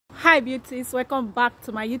Hi beauties, welcome back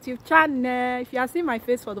to my YouTube channel. If you are seeing my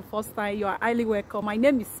face for the first time, you are highly welcome. My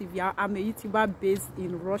name is Sylvia. I'm a YouTuber based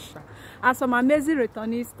in Russia. As some amazing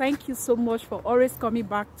returnees, thank you so much for always coming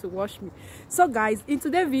back to watch me. So guys, in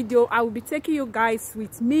today's video I will be taking you guys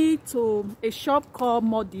with me to a shop called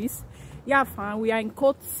NORD. Yeah fam, we are in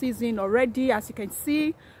coat season already. As you can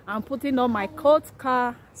see, I'm putting on my coat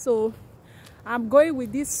car, so I'm going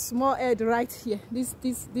with this small head right here, this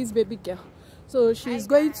baby girl. So she's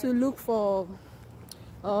going to look for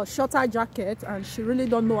a shorter jacket and she really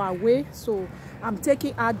don't know her way, so I'm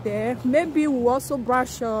taking her there. Maybe we'll also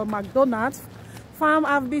brush McDonald's. Fam,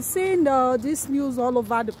 I've been seeing this news all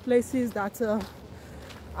over the places that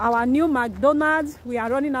our new McDonald's, we are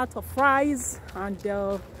running out of fries and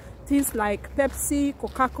things like Pepsi,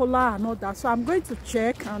 Coca-Cola and all that. So I'm going to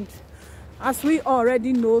check, and as we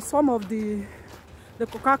already know, some of the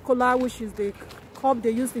Coca-Cola, which is the cup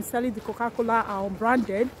they used in selling the Coca-Cola, are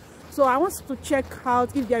unbranded. So I want to check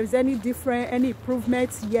out if there is any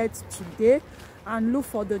improvements yet today and look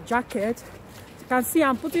for the jacket. You can see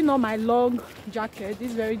I'm putting on my long jacket,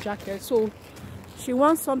 this very jacket. So she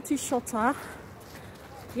wants something shorter.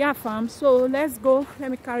 Yeah fam, so let's go.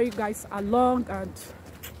 Let me carry you guys along, and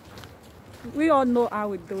we all know how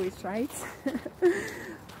we do it, right?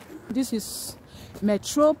 This is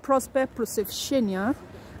Metro Prospect Prosevchenia,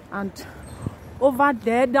 and over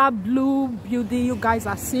there, that blue building you guys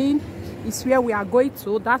are seeing is where we are going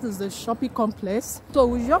to. That is the shopping complex. So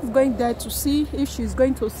we're just going there to see if she's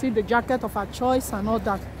going to see the jacket of her choice and all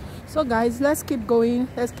that. So guys, let's keep going.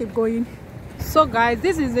 So guys,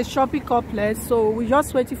 this is the shopping complex. So we're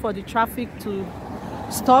just waiting for the traffic to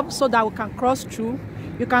stop so that we can cross through.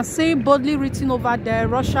 You can see boldly written over there,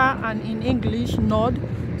 Russia, and in English, NORD.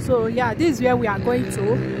 So yeah, this is where we are going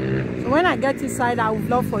to. So when I get inside, I would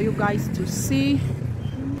love for you guys to see.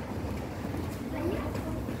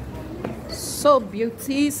 So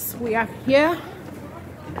beauties, we are here.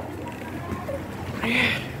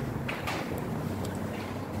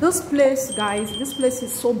 This place, guys, this place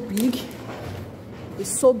is so big. It's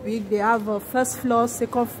so big. They have a first floor,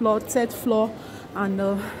 second floor, third floor, and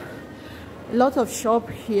a lot of shop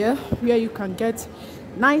here where you can get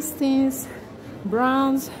nice things,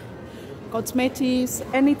 brands, cosmetics,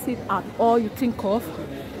 anything at all you think of,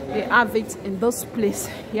 they have it in this place.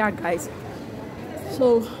 Yeah guys,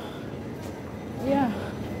 so yeah,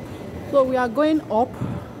 so we are going up.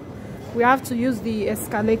 We have to use the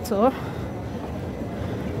escalator.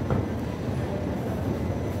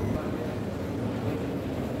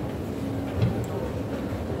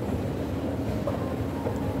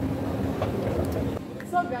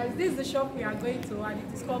 So guys, this is the shop we are going to, and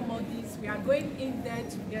it is called NORD. We are going in there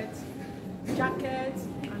to get jackets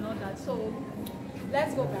and all that. So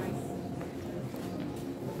let's go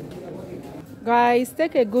guys,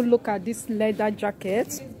 take a good look at this leather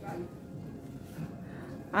jacket,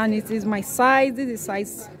 and it is my size. This is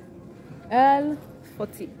size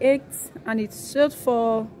L48, and it's sold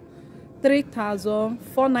for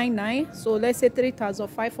 3,499. So let's say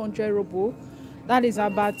 3,500 ruble. That is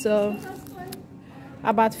about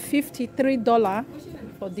 $53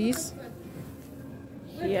 for this.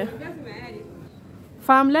 Yeah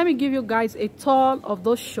fam, let me give you guys a tour of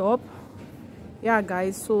those shop. Yeah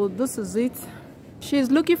guys, so this is it. She's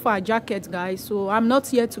looking for a jacket, guys, so I'm not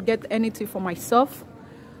here to get anything for myself.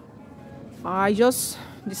 I just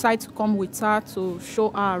decided to come with her to show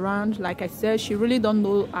her around. Like I said, she really don't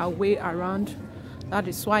know her way around. That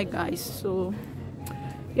is why, guys. So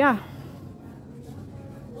yeah,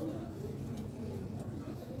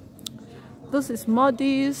 this is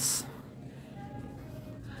NORD.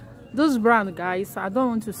 This brand, guys, I don't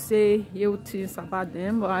want to say ill things about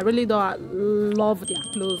them, but I really don't love their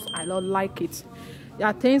clothes. I don't like it.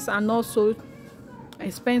 Their things are not so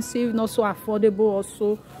expensive, not so affordable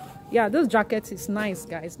also. Yeah, this jacket is nice,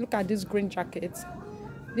 guys. Look at this green jacket.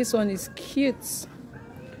 This one is cute.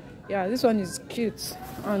 Yeah, this one is cute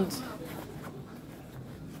and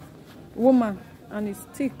woman, and it's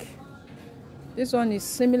thick. This one is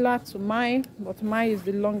similar to mine, but mine is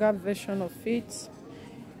the longer version of it.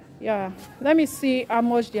 Yeah, let me see how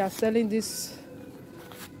much they are selling this.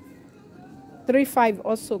 3,500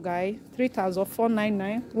 also, guys.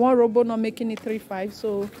 3,499. One robo not making it 3,500.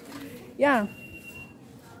 So yeah,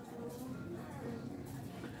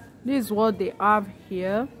 this is what they have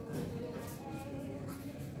here.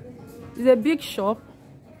 It's a big shop.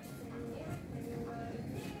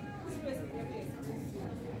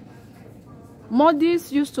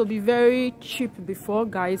 NORD used to be very cheap before,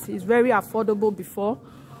 guys. It's very affordable before.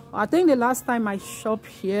 I think the last time I shopped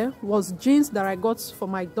here was jeans that I got for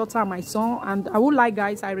my daughter and my son, and I would like,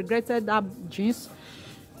 guys, I regretted that jeans.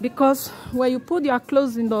 because when you put your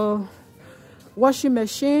clothes in the washing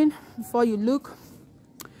machine before you look,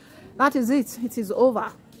 that is it. It is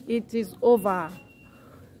over. It is over.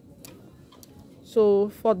 So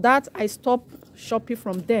for that, I stopped shopping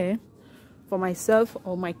from there for myself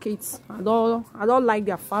or my kids. I don't like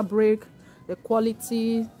their fabric, the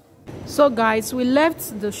quality. So guys, we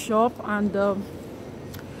left the shop and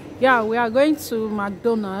yeah, we are going to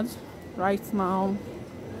McDonald's right now.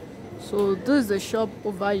 So this is the shop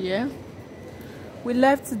over here. We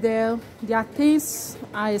left there. Their things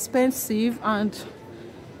are expensive and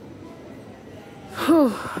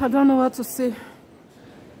I don't know what to say.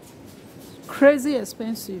 Crazy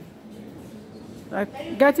expensive.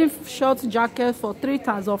 Like getting short jacket for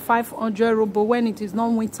 3,500 ruble when it is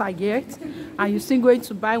not winter yet, and you're still going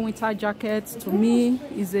to buy winter jackets, to me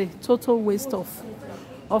is a total waste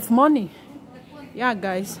of money. Yeah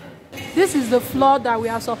guys, this is the floor that we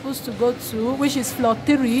are supposed to go to, which is floor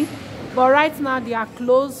 3, but right now they are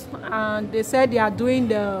closed and they said they are doing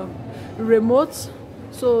the remote.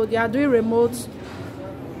 So they are doing remote.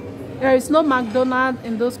 There is no McDonald's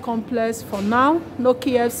in this complex for now, no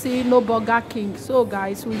KFC, no Burger King. So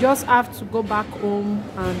guys, we just have to go back home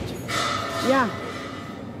and yeah,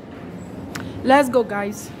 let's go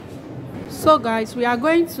guys. So guys, we are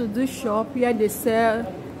going to this shop where they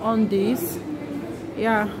sell on this.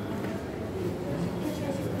 Yeah,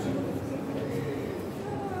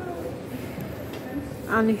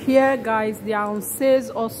 and here guys, they are on sales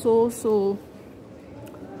also. So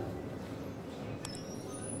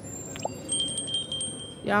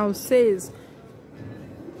yeah, on sales.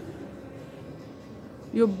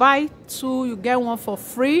 You buy 2, you get 1 for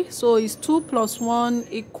free. So it's 2 plus 1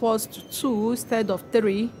 equals to 2 instead of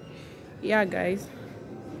 3. Yeah guys,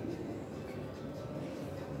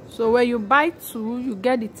 so when you buy 2, you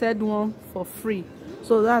get the third one for free.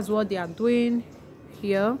 So that's what they are doing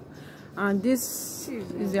here. And this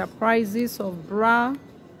is their prices of bra,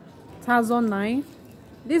 1,009.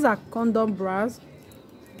 These are condom bras.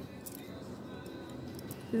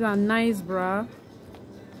 These are nice bra.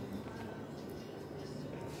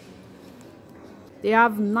 They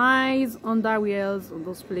have nice underwears on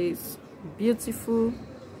those place. Beautiful,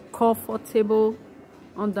 comfortable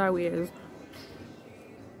underwears.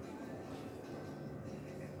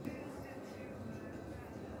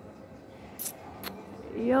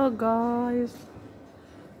 Yo guys,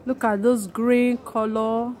 look at those green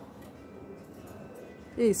color.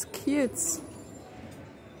 It's cute.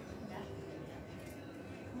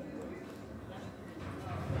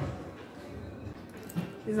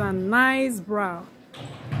 These are nice bra.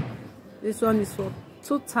 This one is for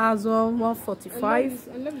 2,145.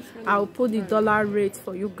 I'll put the dollar rate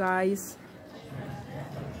for you guys.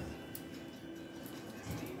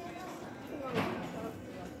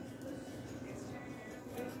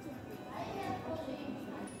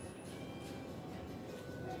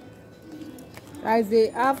 Guys, they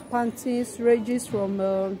have panties ranges from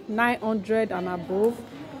 900 and above.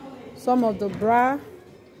 Some of the bra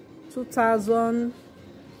 2,000,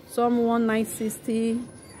 some 1,960,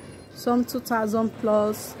 some 2,000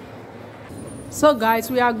 plus. So guys,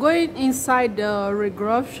 we are going inside the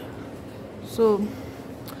Regrove. So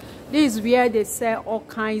this is where they sell all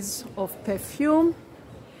kinds of perfume,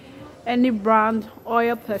 any brand,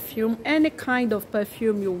 oil perfume, any kind of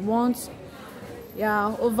perfume you want.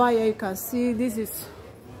 Yeah, over here you can see this is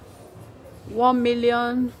 1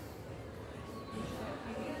 million.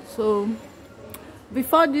 So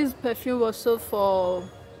before, this perfume was sold for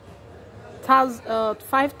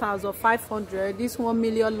 5,500. This 1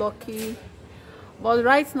 million lucky. But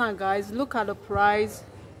right now guys, look at the price,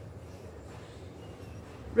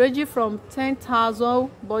 ranging from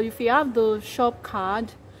 10,000. But if you have the shop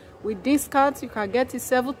card with discounts, you can get it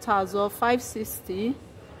 7,560.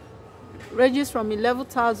 Ranges from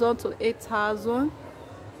 11,000 to 8,000.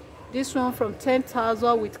 This one from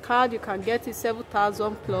 10,000 with card, you can get it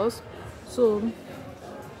 7,000 plus. So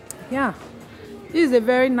yeah, this is a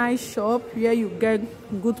very nice shop where you get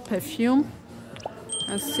good perfume.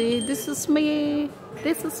 And see, this is me,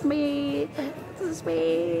 this is me, this is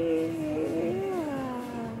me.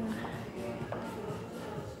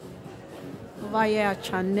 Over here,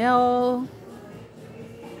 Chanel.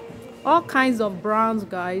 All kinds of brands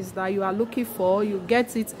guys that you are looking for, you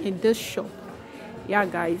get it in this shop. Yeah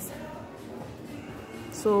guys,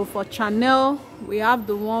 so for Chanel we have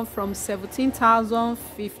the one from 17,000,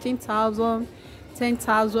 15,000,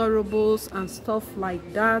 10,000 rubles and stuff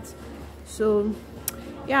like that. So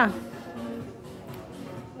yeah,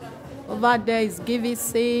 over there is Give It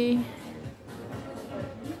Say.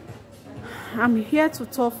 I'm here to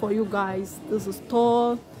talk for you guys. This is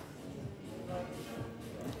store.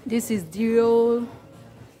 This is deodorant,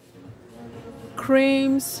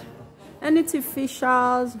 creams, anything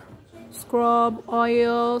facials, scrub,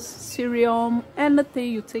 oils, serum,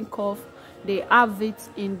 anything you think of, they have it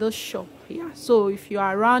in the shop here. So if you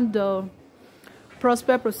are around the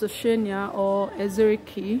Prosper Prosocinia or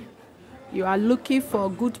Ezeriki, you are looking for a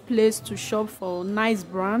good place to shop for nice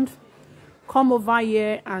brand, come over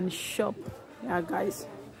here and shop. Yeah, guys.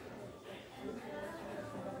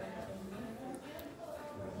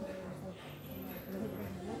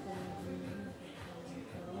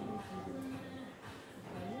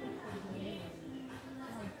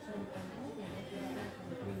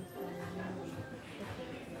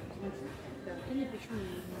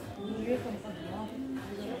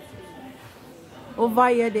 Over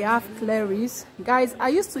here they have Clarice. Guys, I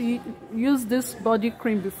used to use this body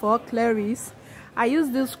cream before, Clarice. I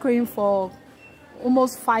used this cream for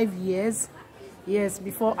almost 5 years. Yes,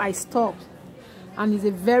 before I stopped. And it's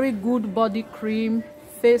a very good body cream,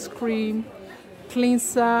 face cream,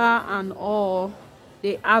 cleanser and all.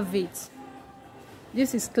 They have it.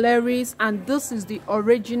 This is Clarice and this is the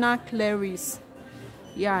original Clarice.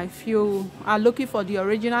 Yeah, if you are looking for the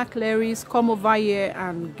original Clarice, come over here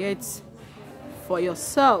and get for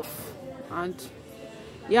yourself. And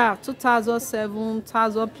yeah, 2007,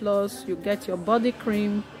 1000 plus, you get your body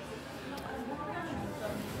cream.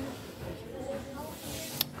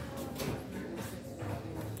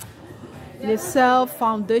 They sell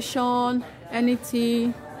foundation,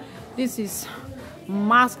 anything. This is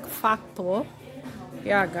Mask Factor.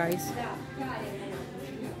 Yeah, guys.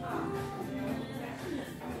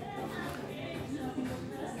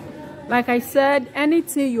 Like I said,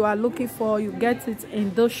 anything you are looking for, you get it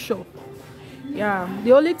in the shop. Yeah,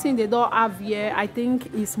 the only thing they don't have here, I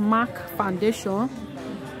think, is MAC foundation.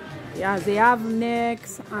 Yeah, they have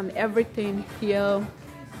NEX and everything here.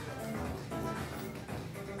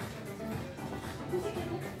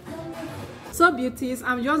 So beauties,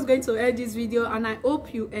 I'm just going to end this video and I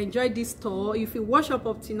hope you enjoyed this tour. If you watch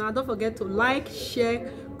up to now, don't forget to like,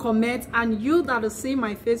 share, comment, and you that are seeing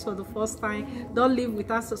my face for the first time, don't leave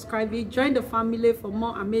without subscribing. Join the family for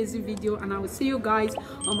more amazing video and I will see you guys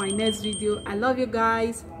on my next video. I love you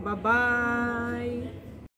guys. Bye bye.